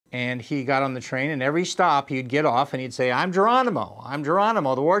And he got on the train, and every stop he'd get off and he'd say, I'm Geronimo,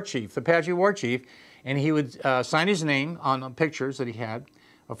 the war chief, the Apache war chief. And he would sign his name on pictures that he had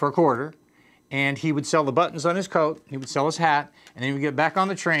for a quarter. And he would sell the buttons on his coat, he would sell his hat, and then he would get back on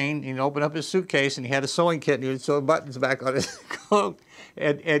the train, and he'd open up his suitcase, and he had a sewing kit, and he would sew the buttons back on his coat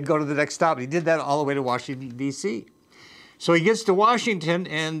and go to the next stop. And he did that all the way to Washington, D.C. So he gets to Washington,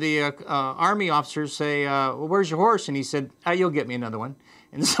 and the Army officers say, well, where's your horse? And he said, you'll get me another one.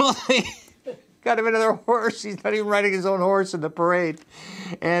 And so they got him another horse. He's not even riding his own horse in the parade.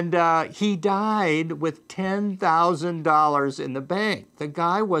 And he died with $10,000 in the bank. The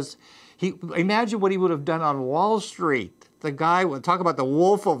guy was, imagine what he would have done on Wall Street. The guy, talk about the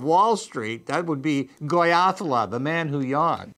Wolf of Wall Street, that would be Goyathala, the man who yawned.